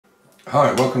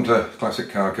Hi, welcome to Classic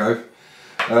Car Cove.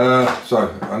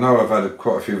 So I know I've had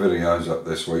quite a few videos up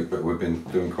this week, but we've been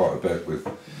doing quite a bit with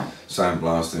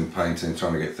sandblasting, painting,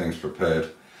 trying to get things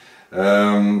prepared.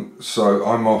 So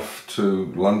I'm off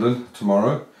to London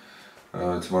tomorrow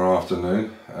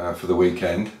afternoon for the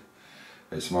weekend.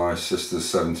 It's my sister's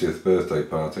 70th birthday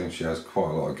party and she has quite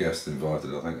a lot of guests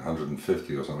invited, I think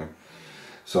 150 or something.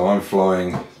 So I'm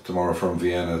flying tomorrow from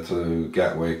Vienna to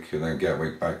Gatwick and then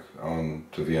Gatwick back on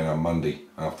to Vienna Monday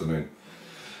afternoon.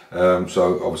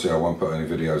 So obviously I won't put any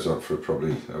videos up for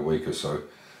probably a week or so.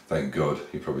 Thank God,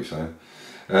 you're probably saying.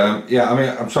 Yeah, I mean,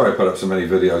 I'm sorry I put up so many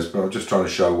videos, but I'm just trying to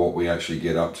show what we actually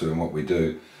get up to and what we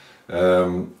do.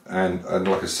 And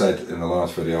like I said in the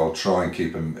last video, I'll try and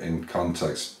keep them in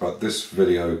context. But this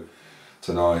video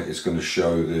tonight is going to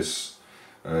show this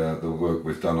the work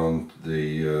we've done on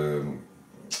the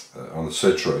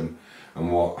Citroen and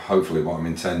hopefully what I'm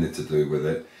intending to do with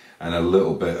it, and a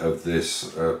little bit of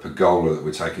this pergola that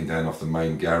we're taking down off the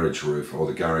main garage roof, or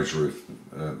the garage roof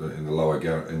in the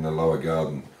lower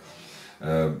garden,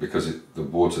 because the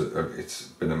water, it's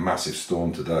been a massive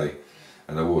storm today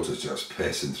and the water's just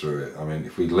pissing through it. I mean,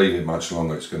 if we leave it much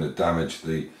longer it's going to damage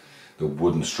the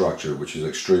wooden structure, which is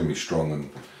extremely strong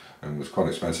and was quite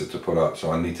expensive to put up,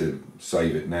 so I need to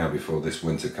save it now before this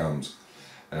winter comes.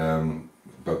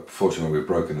 But fortunately we've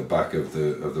broken the back of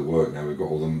the work now. We've got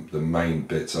all the main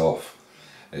bits off.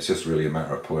 It's just really a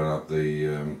matter of pulling up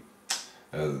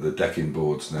the decking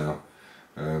boards now,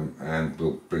 and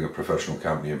we'll bring a professional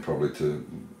company in probably to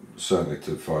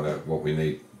find out what we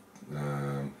need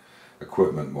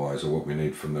equipment wise, or what we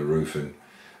need from the roofing,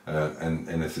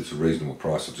 and if it's a reasonable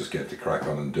price I'll just get to crack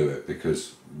on and do it,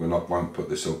 because won't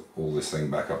put all this thing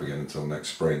back up again until next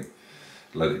spring.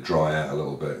 Let it dry out a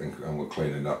little bit and we'll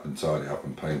clean it up and tidy it up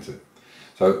and paint it.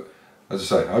 So as I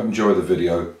say, I hope you enjoy the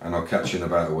video and I'll catch you in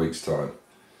about a week's time.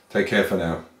 Take care for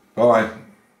now. Bye.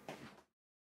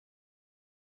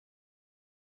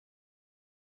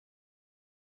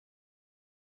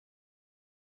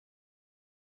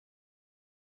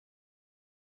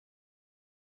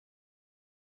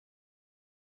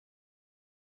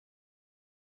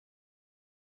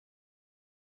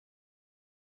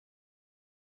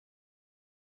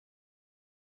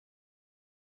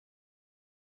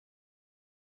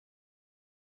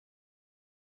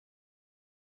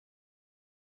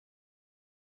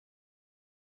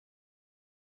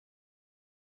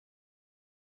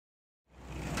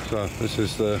 So this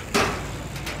is the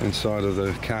inside of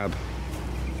the cab.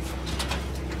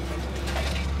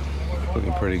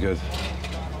 Looking pretty good.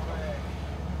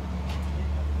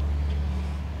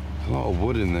 There's a lot of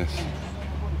wood in this.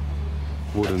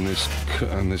 Wood and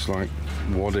this like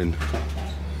wadding.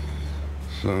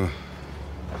 So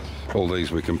all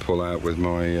these we can pull out with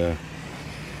my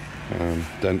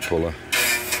dent puller.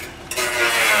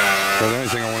 So the only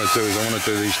thing I want to do is I want to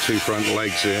do these two front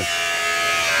legs here.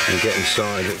 And get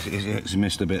inside, it's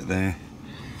missed a bit there,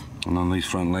 and on these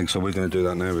front legs, so we're going to do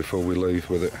that now before we leave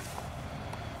with it.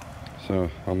 So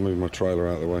I'll move my trailer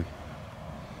out of the way,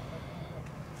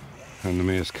 and the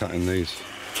mirror's cutting these.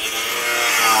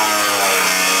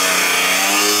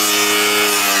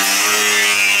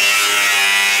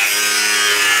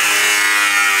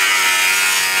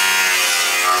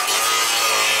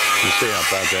 You see how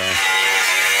bad they are.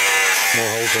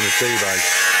 More holes in the tea bag.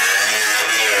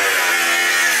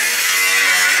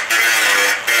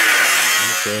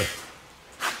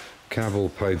 Cab all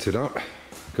painted up,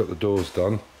 got the doors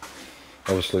done.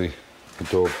 Obviously the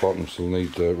door bottoms will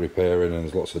need repairing and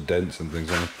there's lots of dents and things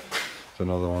on them. There's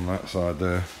another one that side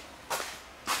there,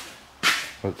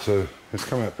 but it's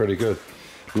come out pretty good.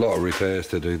 A lot of repairs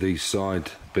to do. These side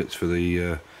bits for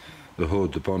the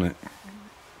hood, the bonnet,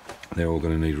 they're all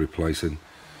going to need replacing,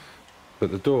 but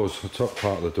the doors, the top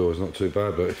part of the door is not too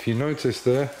bad. But if you notice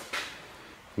there,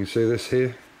 you can see this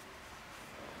here,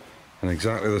 and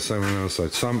exactly the same on the other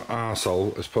side. Some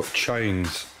arsehole has put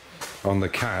chains on the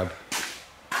cab.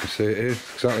 You see it here?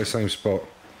 Exactly the same spot.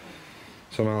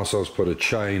 Some arsehole's put a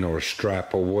chain or a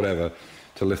strap or whatever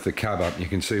to lift the cab up. You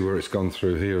can see where it's gone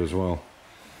through here as well,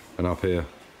 and up here,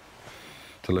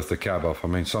 to lift the cab off. I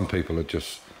mean, some people are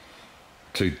just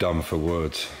too dumb for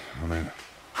words. I mean,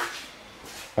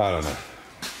 I don't know.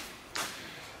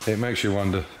 It makes you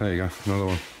wonder. There you go, another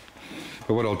one.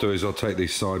 But what I'll do is I'll take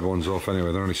these side ones off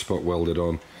anyway. They're only spot welded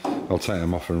on. I'll take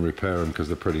them off and repair them because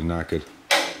they're pretty knackered,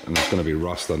 and there's going to be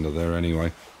rust under there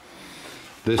anyway.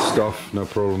 This stuff, no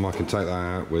problem. I can take that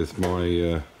out with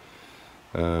my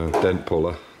dent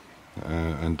puller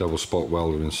and double spot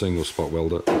welder and single spot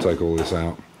welder. I'll take all this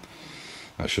out.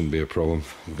 That shouldn't be a problem.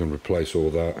 We can replace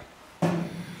all that.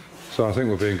 So I think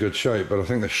we'll be in good shape, but I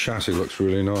think the chassis looks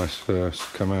really nice. It's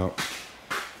come out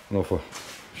an awful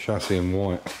chassis in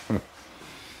white.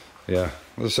 Yeah,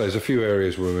 as I say, there's a few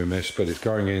areas where we missed, but it's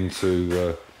going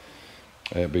into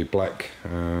it'll be black,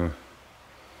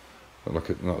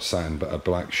 like not sand, but a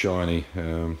black shiny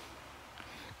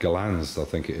Glanz, I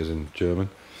think it is in German.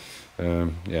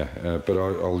 But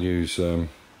I'll use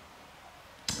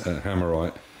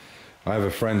hammerite. I have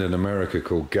a friend in America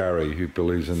called Gary who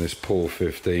believes in this POR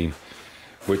 15,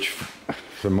 which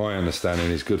from my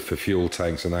understanding is good for fuel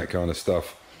tanks and that kind of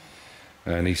stuff.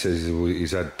 And he says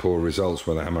he's had poor results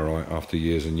with hammerite after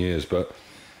years and years, but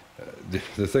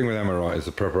the thing with hammerite is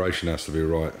the preparation has to be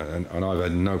right, and I've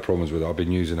had no problems with it. I've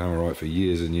been using hammerite for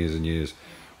years and years and years,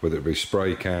 whether it be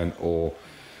spray can or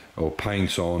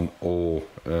paints on, or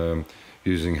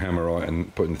using hammerite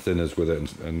and putting thinners with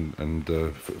it, and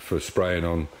for spraying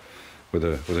on with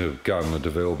a gun, a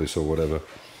DeVilbiss or whatever.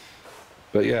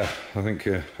 But yeah, I think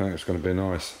it's going to be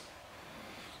nice.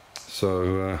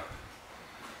 So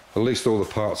at least all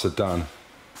the parts are done.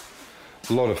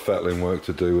 A lot of fettling work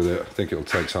to do with it. I think it'll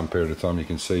take some period of time. You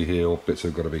can see here all bits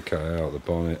have got to be cut out of the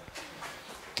bonnet.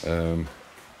 I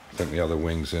think the other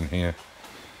wing's in here,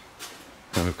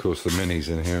 and of course the Mini's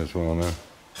in here as well now.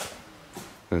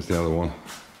 There's the other one.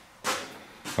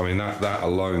 I mean, that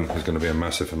alone is going to be a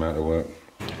massive amount of work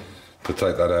to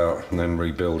take that out and then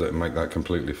rebuild it and make that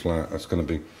completely flat. That's going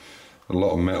to be a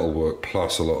lot of metal work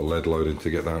plus a lot of lead loading to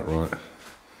get that right.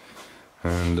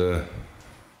 And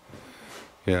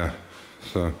yeah,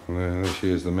 so there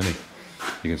she is, the Mini.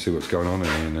 You can see what's going on in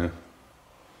here now.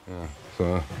 Yeah,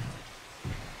 so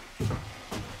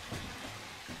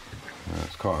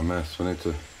it's quite a mess. We need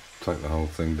to take the whole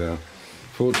thing down.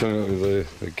 Fortunately,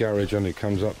 the garage only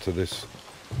comes up to this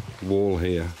wall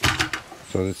here,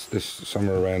 so this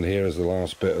somewhere around here is the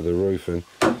last bit of the roofing,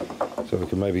 so we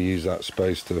can maybe use that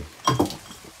space to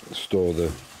store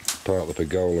the part of the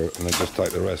pergola and then just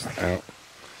take the rest out.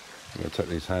 I'm going to take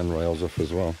these handrails off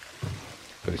as well,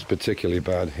 but it's particularly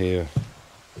bad here,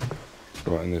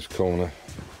 right in this corner.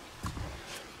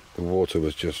 The water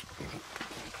was just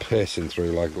piercing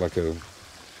through like a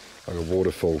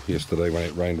waterfall yesterday when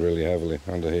it rained really heavily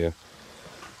under here.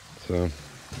 So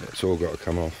it's all got to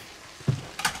come off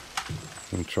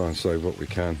and try and save what we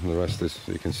can. And the rest is,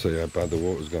 you can see how bad the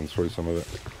water's gone through some of it.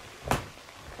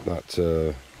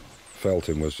 That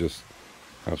felting was just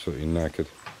absolutely knackered.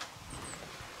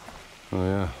 Oh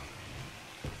yeah.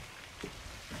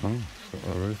 Oh, it's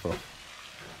got the roof off.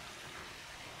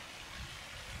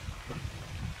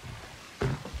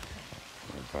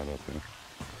 Not bad up here.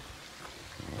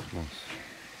 Oh, that's nice.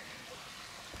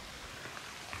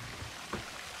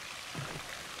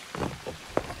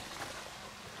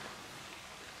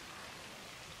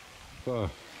 So,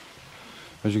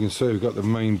 as you can see, we've got the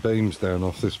main beams down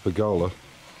off this pergola.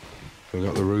 So we've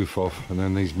got the roof off, and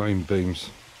then these main beams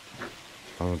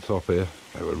on the top here,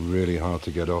 they were really hard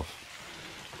to get off.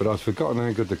 But I'd forgotten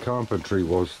how good the carpentry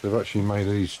was. They've actually made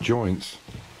these joints,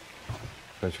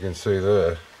 as you can see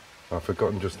there. I've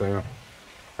forgotten just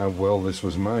how well this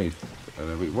was made.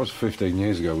 It was 15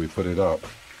 years ago we put it up.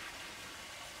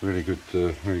 Really good,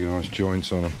 really nice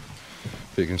joints on them.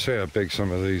 But you can see how big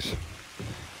some of these.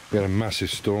 We had a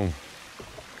massive storm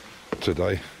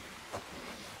today.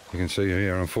 You can see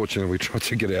here, unfortunately we tried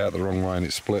to get it out the wrong way and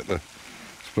it split the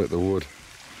wood.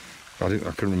 I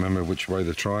couldn't remember which way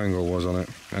the triangle was on it.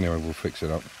 Anyway, we'll fix it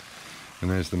up.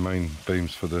 And there's the main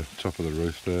beams for the top of the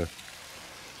roof there.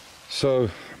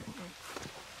 So,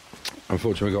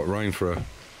 unfortunately we got rain for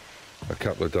a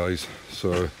couple of days.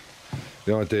 So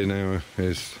the idea now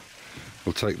is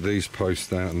we'll take these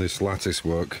posts out and this lattice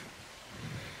work,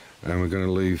 and we're going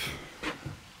to leave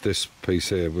this piece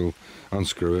here. We'll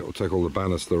unscrew it, we'll take all the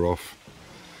banister off,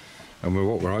 and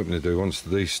what we're hoping to do, once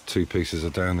these two pieces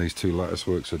are down, these two lattice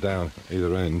works are down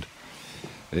either end,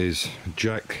 is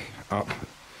jack up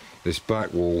this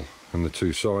back wall and the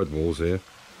two side walls here.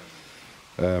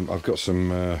 I've got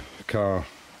some car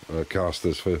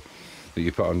casters that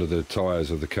you put under the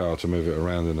tyres of the car to move it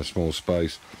around in a small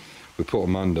space. We put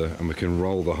them under and we can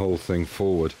roll the whole thing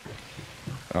forward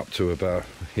up to about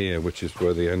here, which is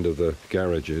where the end of the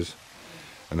garage is,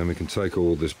 and then we can take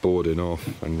all this boarding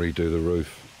off and redo the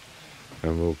roof,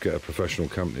 and we'll get a professional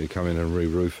company to come in and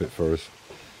re-roof it for us,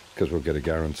 because we'll get a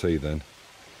guarantee then.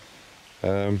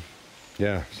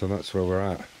 Yeah, so that's where we're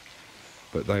at.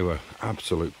 But they were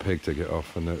absolute pig to get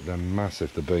off, and they're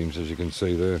massive, the beams, as you can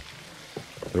see there.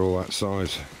 They're all that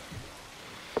size,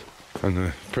 and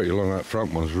they're pretty long. That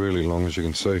front one's really long, as you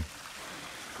can see,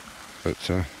 but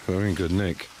they're in good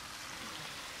nick.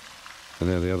 And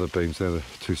they're the other beams, they're the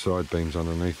two side beams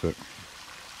underneath it.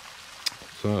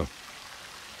 So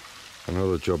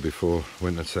another job before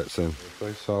winter sets in.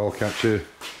 So I'll catch you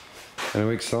in a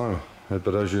week's time.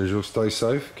 But as usual, stay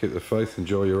safe, keep the faith,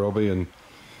 enjoy your hobby, and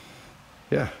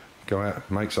yeah, go out,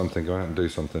 make something, go out and do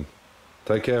something.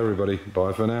 Take care everybody,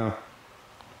 bye for now.